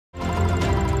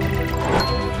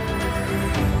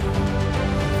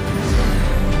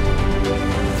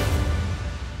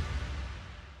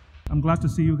I'm glad to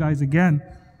see you guys again.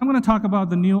 I'm going to talk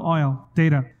about the new oil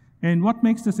data. And what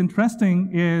makes this interesting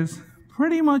is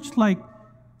pretty much like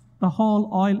the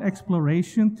whole oil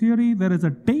exploration theory. There is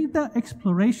a data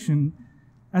exploration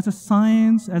as a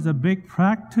science, as a big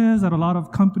practice that a lot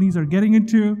of companies are getting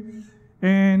into.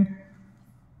 And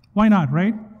why not,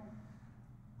 right?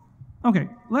 Okay,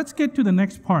 let's get to the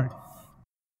next part.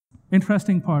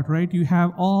 Interesting part, right? You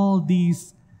have all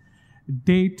these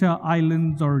data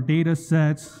islands or data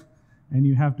sets, and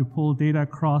you have to pull data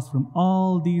across from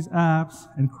all these apps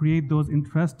and create those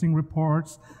interesting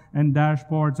reports and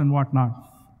dashboards and whatnot.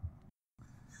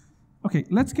 Okay,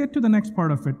 let's get to the next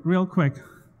part of it real quick.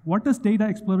 What does data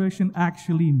exploration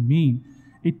actually mean?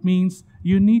 It means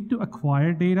you need to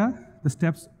acquire data. The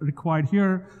steps required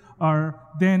here are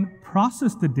then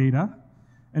process the data.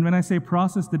 And when I say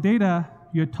process the data,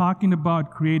 you're talking about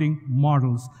creating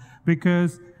models,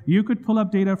 because you could pull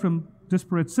up data from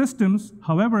disparate systems.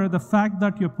 However, the fact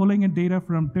that you're pulling in data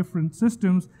from different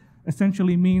systems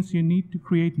essentially means you need to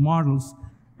create models.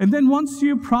 And then once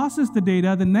you process the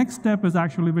data, the next step is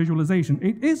actually visualization.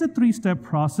 It is a three-step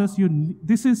process.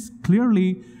 This is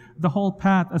clearly the whole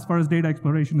path as far as data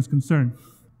exploration is concerned.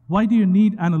 Why do you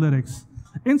need analytics?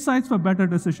 Insights for better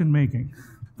decision making.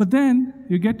 But then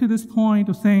you get to this point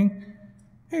of saying,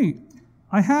 hey,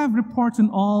 I have reports in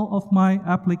all of my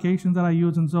applications that I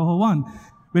use in Zoho One.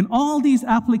 When all these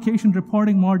application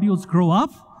reporting modules grow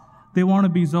up, they want to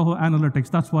be Zoho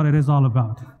Analytics. That's what it is all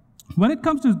about. When it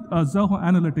comes to Zoho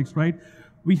Analytics, right,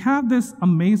 we have this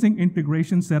amazing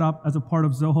integration set up as a part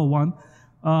of Zoho One.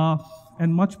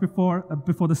 And much before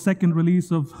the second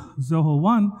release of Zoho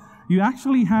One, you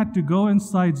actually had to go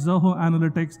inside Zoho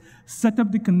Analytics, set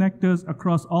up the connectors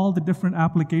across all the different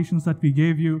applications that we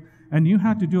gave you, and you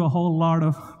had to do a whole lot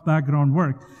of background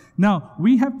work. Now,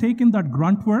 we have taken that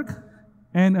grunt work,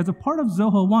 and as a part of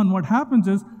Zoho One, what happens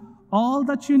is all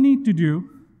that you need to do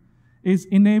is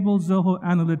enable Zoho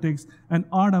Analytics, and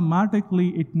automatically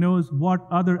it knows what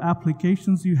other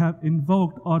applications you have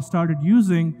invoked or started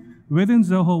using within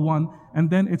Zoho One, and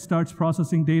then it starts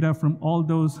processing data from all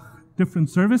those different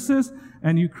services,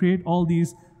 and you create all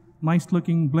these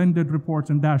nice-looking blended reports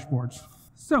and dashboards.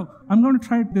 So I'm going to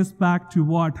try this back to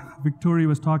what Victoria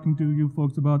was talking to you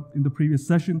folks about in the previous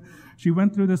session. She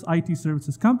went through this IT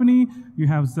services company. You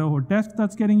have Zoho Desk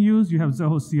that's getting used. You have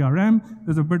Zoho CRM.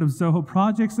 There's a bit of Zoho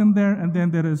projects in there. And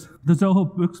then there is the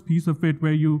Zoho Books piece of it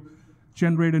where you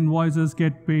generate invoices,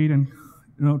 get paid, and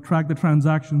track the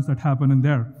transactions that happen in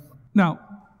there. Now,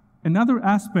 another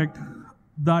aspect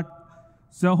that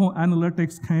Zoho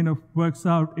Analytics kind of works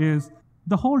out is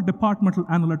the whole departmental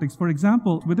analytics. For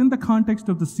example, within the context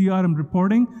of the CRM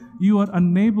reporting, you are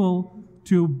unable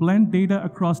to blend data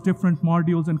across different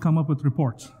modules and come up with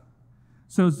reports.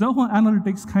 So Zoho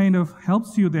Analytics kind of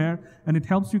helps you there, and it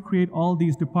helps you create all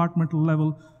these departmental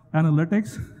level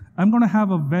analytics. I'm going to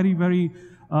have a very, very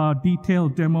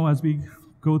detailed demo as we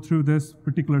go through this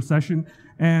particular session.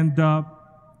 And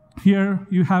here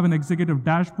you have an executive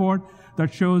dashboard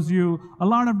that shows you a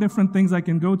lot of different things. I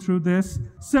can go through this.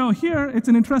 So here, it's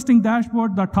an interesting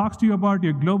dashboard that talks to you about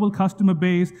your global customer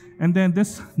base, and then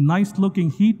this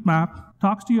nice-looking heat map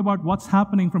talks to you about what's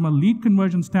happening from a lead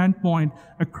conversion standpoint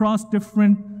across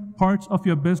different parts of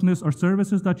your business or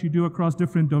services that you do across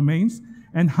different domains,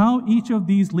 and how each of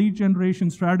these lead generation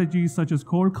strategies, such as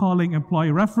cold calling,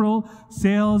 employee referral,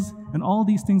 sales, and all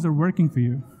these things are working for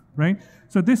you, right?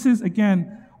 So this is,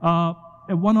 again,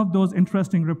 one of those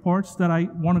interesting reports that I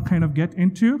want to kind of get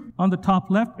into. On the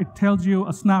top left, it tells you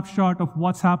a snapshot of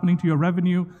what's happening to your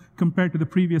revenue compared to the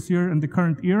previous year and the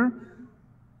current year.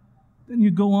 Then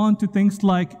you go on to things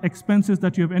like expenses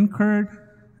that you have incurred,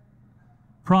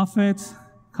 profits,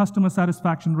 customer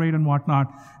satisfaction rate, and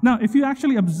whatnot. Now, if you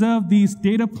actually observe these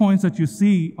data points that you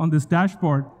see on this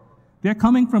dashboard, they're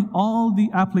coming from all the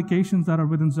applications that are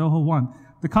within Zoho One.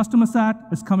 The customer sat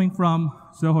is coming from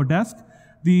Zoho Desk.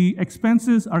 The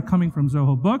expenses are coming from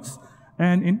Zoho Books,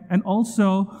 and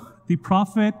also the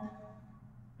profit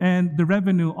and the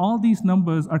revenue, all these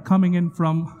numbers are coming in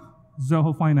from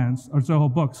Zoho Finance or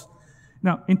Zoho Books.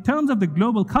 Now, in terms of the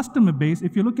global customer base,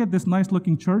 if you look at this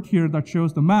nice-looking chart here that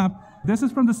shows the map, this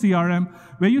is from the CRM,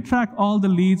 where you track all the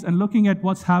leads and looking at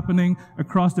what's happening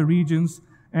across the regions.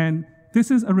 And this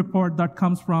is a report that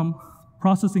comes from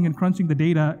processing and crunching the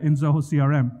data in Zoho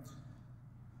CRM.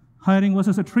 Hiring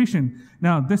versus attrition.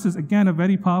 Now, this is, again, a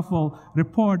very powerful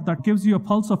report that gives you a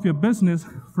pulse of your business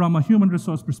from a human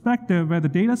resource perspective, where the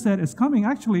data set is coming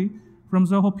actually from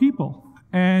Zoho people.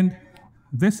 And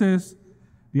this is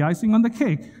the icing on the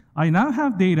cake. I now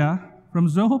have data from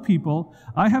Zoho people,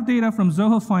 I have data from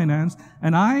Zoho Finance,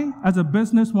 and I, as a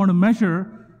business, want to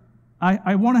measure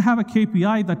I want to have a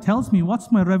KPI that tells me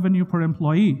what's my revenue per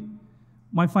employee.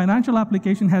 My financial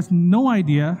application has no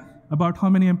idea about how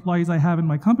many employees I have in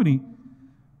my company,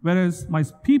 whereas my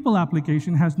people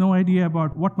application has no idea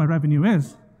about what my revenue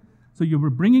is. So you were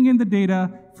bringing in the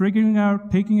data, figuring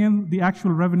out, taking in the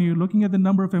actual revenue, looking at the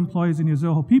number of employees in your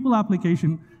Zoho people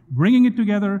application, bringing it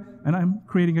together, and I'm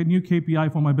creating a new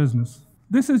KPI for my business.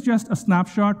 This is just a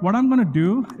snapshot. What I'm going to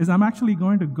do is I'm actually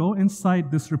going to go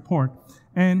inside this report,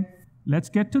 and let's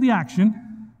get to the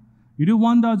action. You do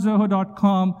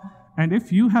one.zoho.com, and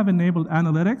if you have enabled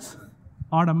analytics,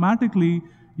 automatically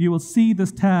you will see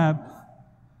this tab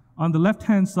on the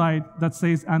left-hand side that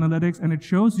says analytics, and it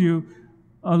shows you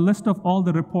a list of all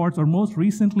the reports or most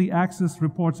recently accessed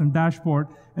reports and dashboard.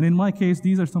 And in my case,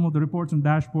 these are some of the reports and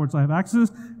dashboards I have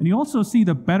accessed. And you also see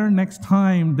the better next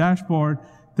time dashboard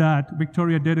that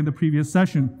Victoria did in the previous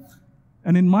session.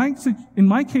 And in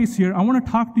my case here, I want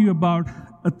to talk to you about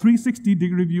a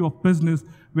 360-degree view of business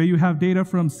where you have data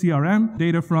from CRM,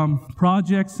 data from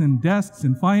projects and desks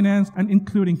and finance, and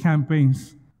including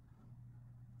campaigns.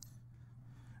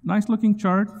 Nice looking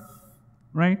chart,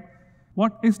 right?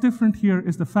 What is different here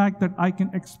is the fact that I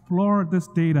can explore this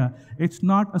data. It's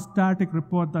not a static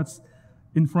report that's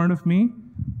in front of me.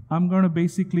 I'm going to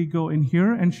basically go in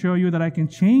here and show you that I can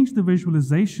change the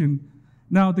visualization.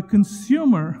 Now, the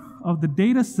consumer of the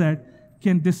data set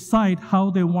can decide how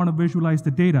they want to visualize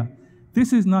the data.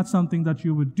 This is not something that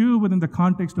you would do within the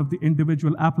context of the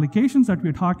individual applications that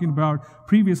we're talking about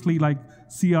previously, like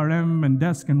CRM and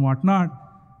desk and whatnot.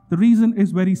 The reason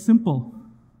is very simple.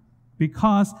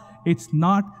 Because it's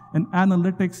not an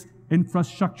analytics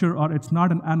infrastructure or it's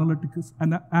not an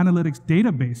analytics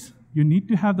database. You need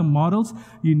to have the models.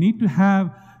 You need to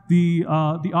have the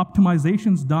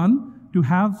optimizations done to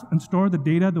have and store the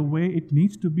data the way it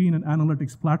needs to be in an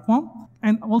analytics platform.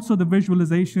 And also the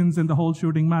visualizations and the whole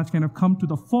shooting match kind of come to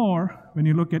the fore when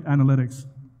you look at analytics.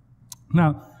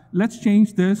 Now, let's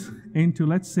change this into,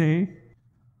 let's say,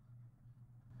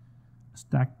 a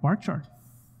stacked bar chart.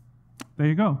 There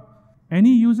you go.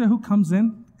 Any user who comes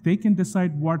in, they can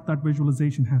decide what that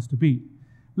visualization has to be.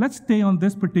 Let's stay on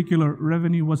this particular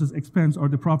revenue versus expense or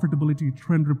the profitability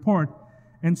trend report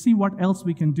and see what else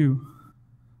we can do.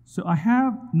 So I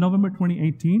have November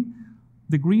 2018.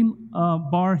 The green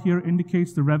bar here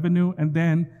indicates the revenue, and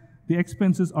then the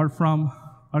expenses are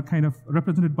kind of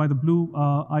represented by the blue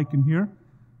icon here.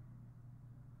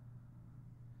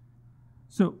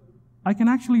 So I can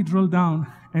actually drill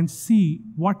down and see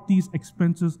what these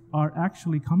expenses are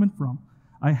actually coming from.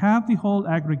 I have the whole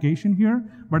aggregation here,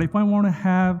 but if I want to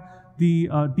have the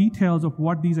details of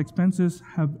what these expenses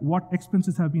have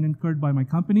been incurred by my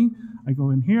company, I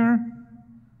go in here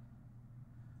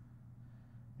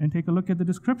and take a look at the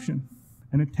description.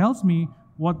 And it tells me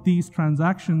what these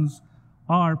transactions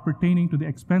are pertaining to the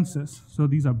expenses. So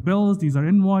these are bills, these are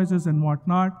invoices and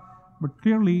whatnot, but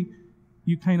clearly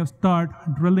you kind of start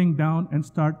drilling down and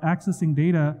start accessing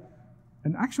data,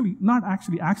 and actually not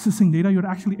actually accessing data, you're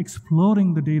actually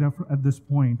exploring the data at this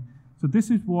point. So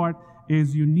this is what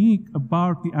is unique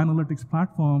about the analytics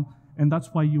platform, and that's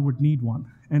why you would need one.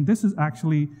 And this is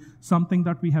actually something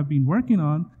that we have been working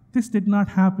on. This did not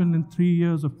happen in 3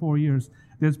 years or 4 years.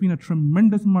 There's been a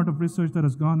tremendous amount of research that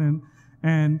has gone in,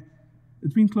 and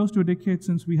it's been close to a decade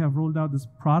since we have rolled out this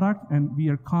product, and we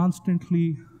are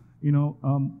constantly,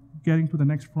 getting to the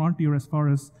next frontier as far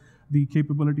as the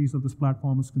capabilities of this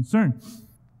platform is concerned.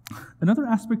 Another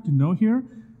aspect to know here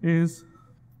is,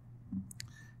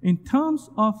 in terms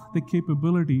of the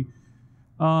capability,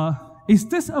 is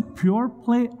this a pure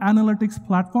play analytics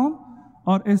platform,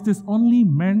 or is this only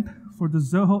meant for the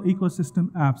Zoho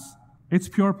ecosystem apps? It's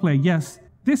pure play, yes.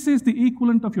 This is the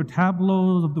equivalent of your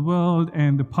Tableaus of the world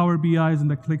and the Power BIs and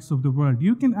the Clicks of the world.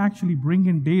 You can actually bring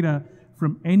in data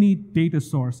from any data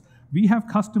source. We have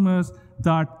customers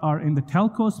that are in the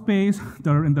telco space,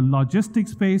 that are in the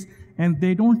logistics space, and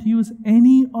they don't use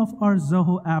any of our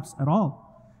Zoho apps at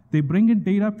all. They bring in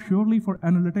data purely for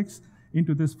analytics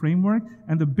into this framework,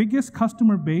 and the biggest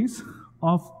customer base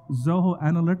of Zoho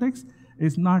Analytics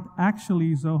is not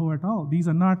actually Zoho at all. These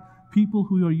are not people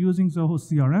who are using Zoho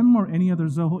CRM or any other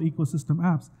Zoho ecosystem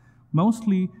apps.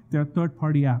 Mostly, they're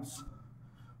third-party apps.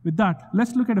 With that,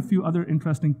 let's look at a few other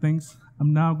interesting things.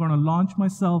 I'm now going to launch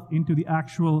myself into the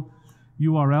actual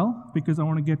URL because I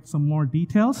want to get some more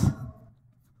details.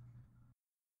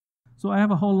 So I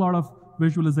have a whole lot of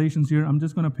visualizations here. I'm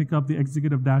just going to pick up the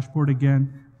executive dashboard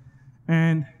again.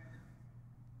 And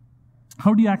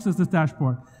how do you access this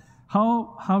dashboard?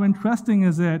 How interesting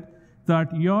is it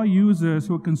that your users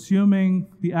who are consuming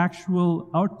the actual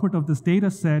output of this data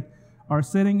set are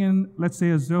sitting in, let's say,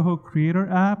 a Zoho Creator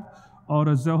app or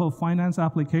a Zoho Finance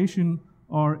application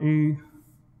or a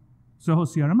Zoho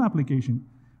CRM application?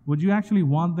 Would you actually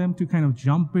want them to kind of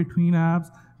jump between apps,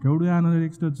 go to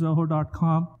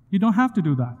analytics.zoho.com? You don't have to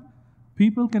do that.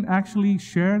 People can actually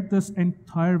share this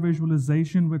entire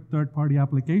visualization with third-party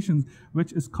applications,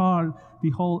 which is called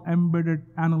the whole embedded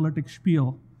analytics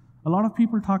spiel. A lot of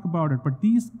people talk about it, but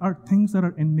these are things that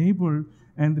are enabled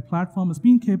and the platform is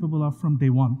being capable of from day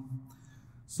one.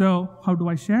 So how do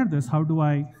I share this? How do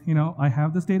I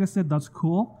have this data set, that's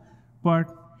cool, but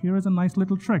here is a nice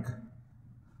little trick.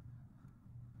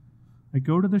 I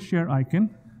go to the share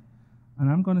icon, and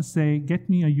I'm going to say, get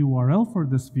me a URL for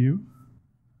this view.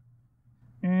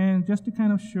 And just to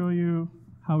kind of show you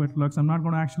how it looks, I'm not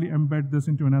going to actually embed this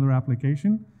into another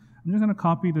application. I'm just going to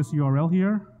copy this URL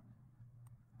here.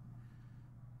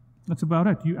 That's about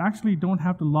it. You actually don't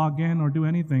have to log in or do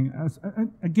anything.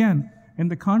 Again, in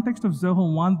the context of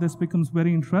Zoho One, this becomes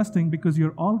very interesting because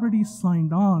you're already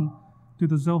signed on to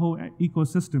the Zoho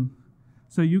ecosystem.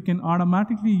 So you can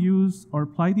automatically use or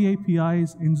apply the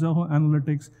APIs in Zoho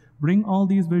Analytics, bring all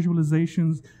these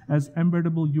visualizations as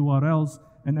embeddable URLs,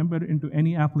 and embed it into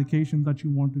any application that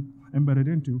you want to embed it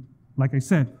into. Like I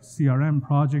said, CRM,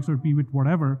 projects, or be it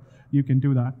whatever, you can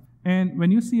do that. And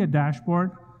when you see a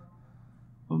dashboard,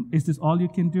 is this all you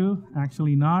can do?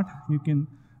 Actually not. You can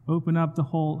open up the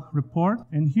whole report,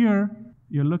 and here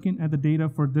you're looking at the data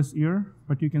for this year,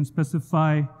 but you can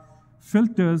specify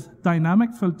filters,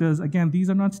 dynamic filters. Again,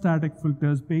 these are not static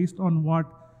filters. Based on what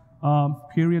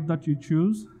period that you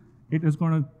choose, it is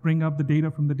going to bring up the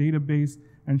data from the database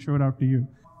and show it out to you.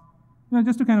 Now,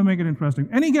 just to kind of make it interesting,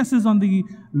 any guesses on the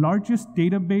largest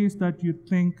database that you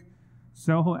think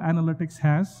Zoho Analytics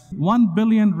has? 1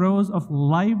 billion rows of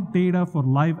live data for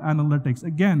live analytics.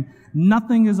 Again,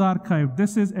 nothing is archived.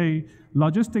 This is a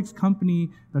logistics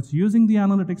company that's using the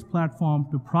analytics platform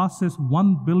to process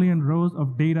 1 billion rows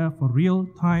of data for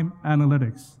real-time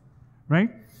analytics, right?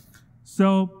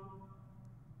 So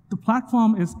the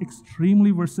platform is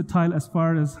extremely versatile as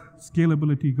far as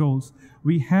scalability goes.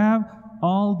 We have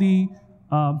all the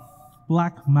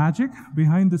black magic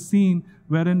behind the scene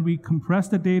wherein we compress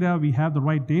the data, we have the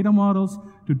right data models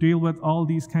to deal with all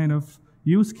these kind of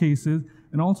use cases,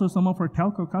 and also some of our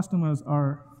telco customers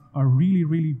are really,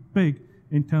 really big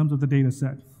in terms of the data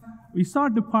set. We saw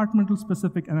departmental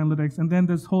specific analytics, and then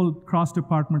this whole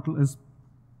cross-departmental is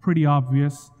pretty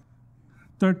obvious.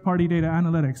 Third-party data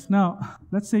analytics. Now,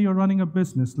 let's say you're running a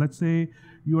business. Let's say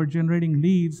you are generating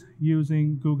leads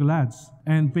using Google Ads.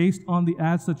 And based on the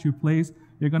ads that you place,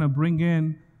 you're going to bring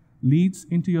in leads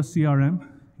into your CRM.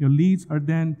 Your leads are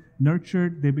then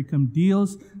nurtured. They become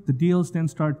deals. The deals then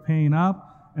start paying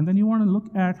up. And then you want to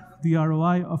look at the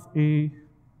ROI of a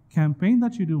campaign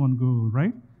that you do on Google,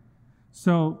 right?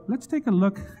 So let's take a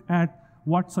look at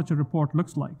what such a report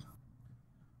looks like.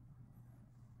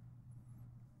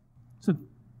 So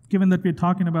given that we're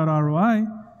talking about ROI,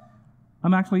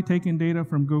 I'm actually taking data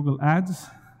from Google Ads,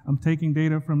 I'm taking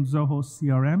data from Zoho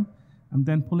CRM, I'm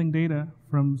then pulling data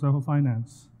from Zoho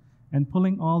Finance, and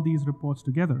pulling all these reports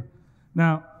together.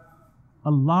 Now,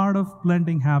 a lot of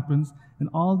blending happens, and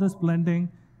all this blending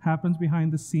happens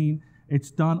behind the scene. It's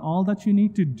done all that you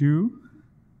need to do.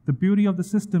 The beauty of the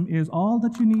system is all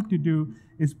that you need to do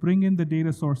is bring in the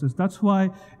data sources. That's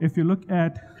why if you look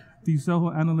at the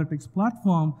Zoho Analytics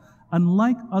platform,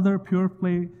 unlike other pure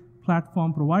play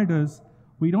platform providers,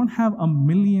 we don't have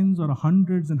millions or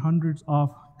hundreds and hundreds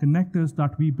of connectors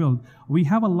that we build. We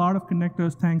have a lot of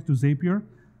connectors thanks to Zapier.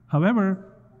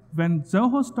 However, when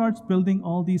Zoho starts building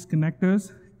all these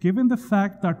connectors, given the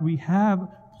fact that we have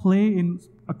play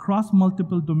across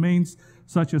multiple domains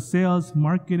such as sales,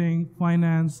 marketing,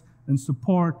 finance, and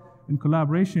support and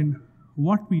collaboration,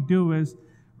 what we do is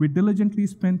we diligently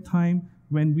spend time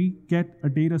when we get a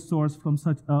data source from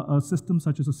such a system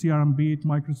such as a CRM, be it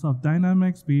Microsoft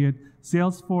Dynamics, be it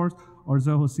Salesforce or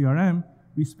Zoho CRM,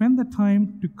 we spend the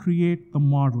time to create the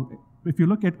model. If you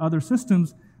look at other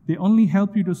systems, they only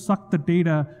help you to suck the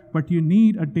data, but you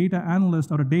need a data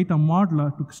analyst or a data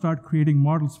modeler to start creating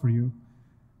models for you.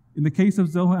 In the case of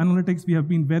Zoho Analytics, we have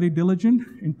been very diligent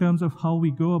in terms of how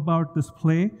we go about this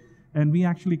play, and we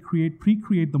actually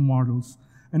pre-create the models.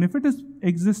 And if it is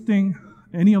existing,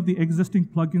 any of the existing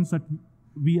plugins that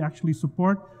we actually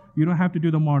support, you don't have to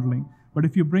do the modeling. But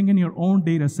if you bring in your own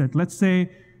data set, let's say,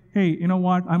 hey, you know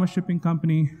what, I'm a shipping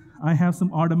company, I have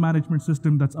some order management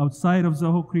system that's outside of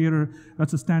Zoho Creator,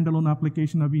 that's a standalone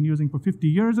application I've been using for 50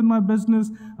 years in my business,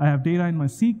 I have data in my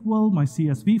SQL, my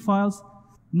CSV files.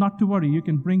 Not to worry, you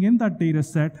can bring in that data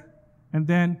set, and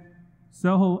then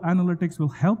Zoho Analytics will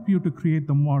help you to create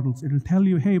the models. It'll tell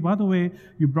you, hey, by the way,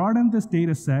 you brought in this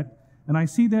data set, and I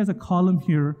see there's a column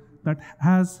here that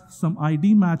has some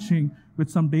ID matching with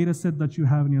some data set that you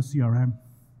have in your CRM.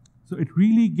 So it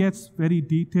really gets very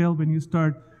detailed when you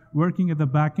start working at the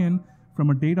back end from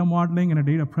a data modeling and a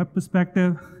data prep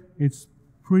perspective. It's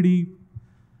pretty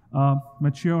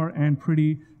mature and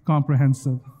pretty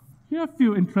comprehensive. Here are a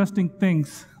few interesting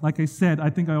things. Like I said, I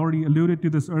think I already alluded to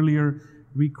this earlier.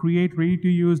 We create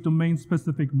ready-to-use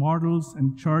domain-specific models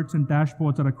and charts and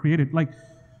dashboards that are created.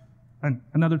 And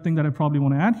another thing that I probably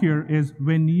want to add here is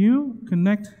when you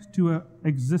connect to an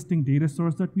existing data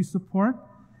source that we support,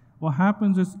 what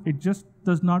happens is it just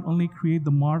does not only create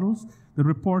the models, the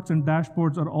reports and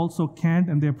dashboards are also canned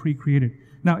and they're pre-created.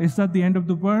 Now, is that the end of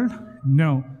the world?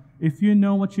 No. If you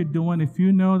know what you're doing, if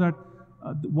you know that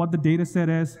what the data set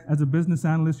is, as a business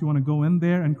analyst, you want to go in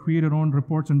there and create your own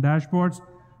reports and dashboards,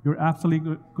 you're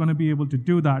absolutely going to be able to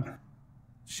do that.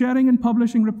 Sharing and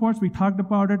publishing reports, we talked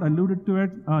about it, alluded to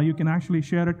it. You can actually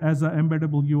share it as an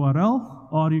embeddable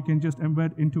URL, or you can just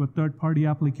embed into a third-party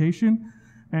application.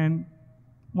 And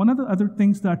one of the other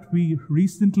things that we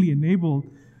recently enabled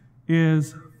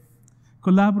is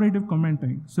collaborative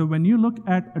commenting. So when you look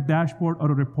at a dashboard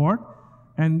or a report,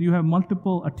 and you have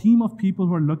a team of people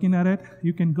who are looking at it,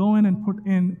 you can go in and put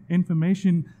in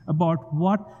information about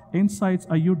what insights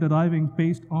are you deriving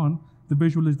based on the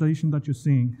visualization that you're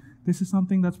seeing. This is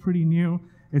something that's pretty new.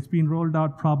 It's been rolled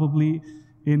out probably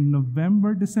in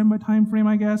November, December timeframe,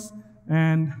 I guess.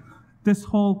 And this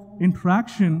whole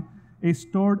interaction is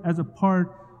stored as a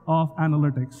part of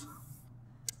analytics.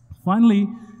 Finally,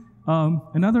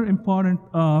 another important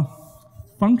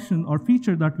function or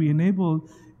feature that we enabled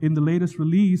in the latest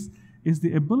release is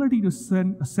the ability to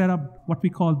set up what we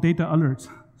call data alerts.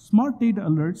 Smart data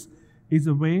alerts is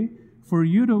a way for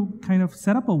you to kind of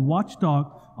set up a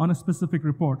watchdog on a specific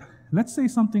report. Let's say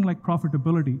something like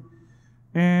profitability.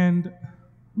 And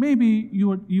maybe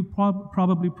you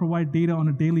probably provide data on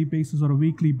a daily basis or a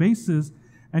weekly basis,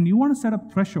 and you want to set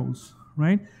up thresholds,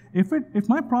 right? If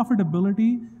my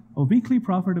profitability or weekly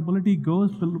profitability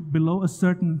goes below a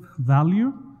certain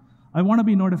value, I want to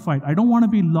be notified. I don't want to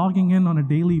be logging in on a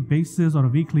daily basis or a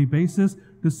weekly basis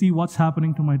to see what's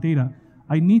happening to my data.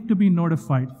 I need to be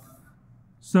notified.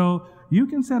 So you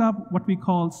can set up what we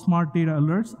call smart data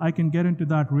alerts. I can get into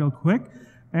that real quick.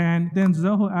 And then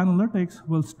Zoho Analytics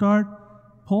will start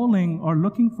polling or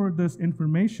looking for this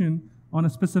information on a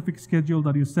specific schedule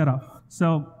that you set up.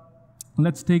 So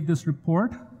let's take this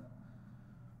report.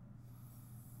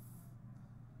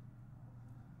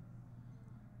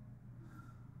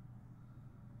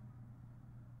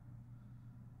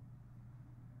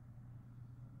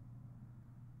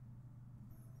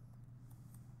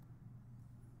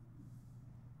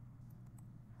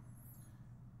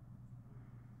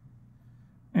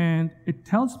 And it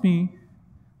tells me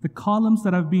the columns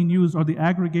that have been used or the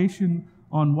aggregation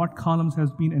on what columns has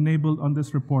been enabled on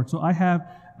this report. So I have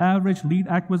average lead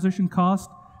acquisition cost,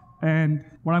 and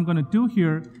what I'm going to do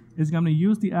here is I'm going to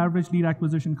use the average lead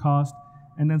acquisition cost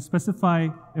and then specify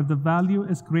if the value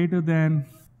is greater than,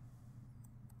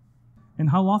 and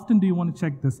how often do you want to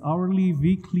check this? Hourly,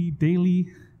 weekly, daily?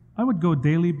 I would go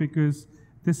daily because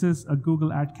this is a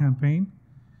Google ad campaign.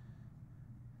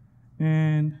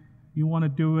 And you want to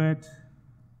do it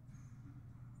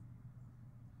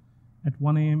at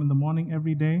 1 a.m. in the morning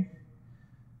every day.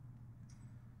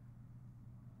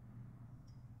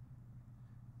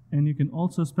 And you can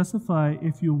also specify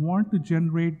if you want to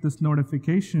generate this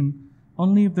notification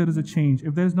only if there is a change.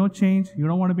 If there's no change, you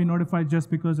don't want to be notified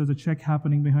just because there's a check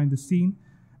happening behind the scene.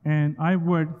 And I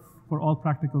would, for all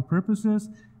practical purposes,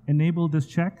 enable this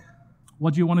check.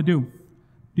 What do you want to do?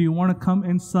 Do you want to come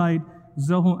inside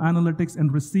Zoho Analytics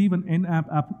and receive an in-app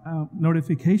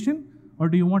notification, or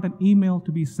do you want an email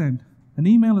to be sent? An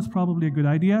email is probably a good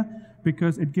idea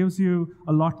because it gives you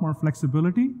a lot more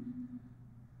flexibility.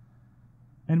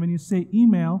 And when you say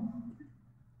email,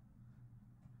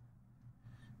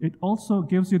 it also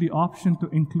gives you the option to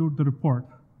include the report.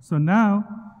 So now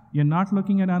you're not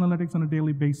looking at analytics on a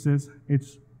daily basis.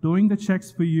 It's doing the checks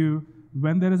for you.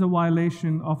 When there is a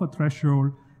violation of a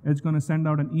threshold, it's going to send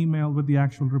out an email with the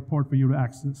actual report for you to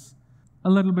access. A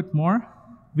little bit more.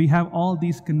 We have all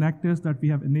these connectors that we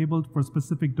have enabled for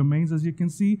specific domains, as you can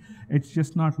see. It's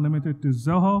just not limited to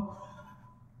Zoho.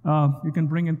 You can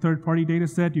bring in third-party data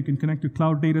set. You can connect to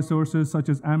cloud data sources such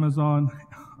as Amazon,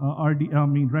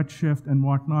 Redshift, and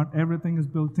whatnot. Everything is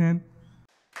built in.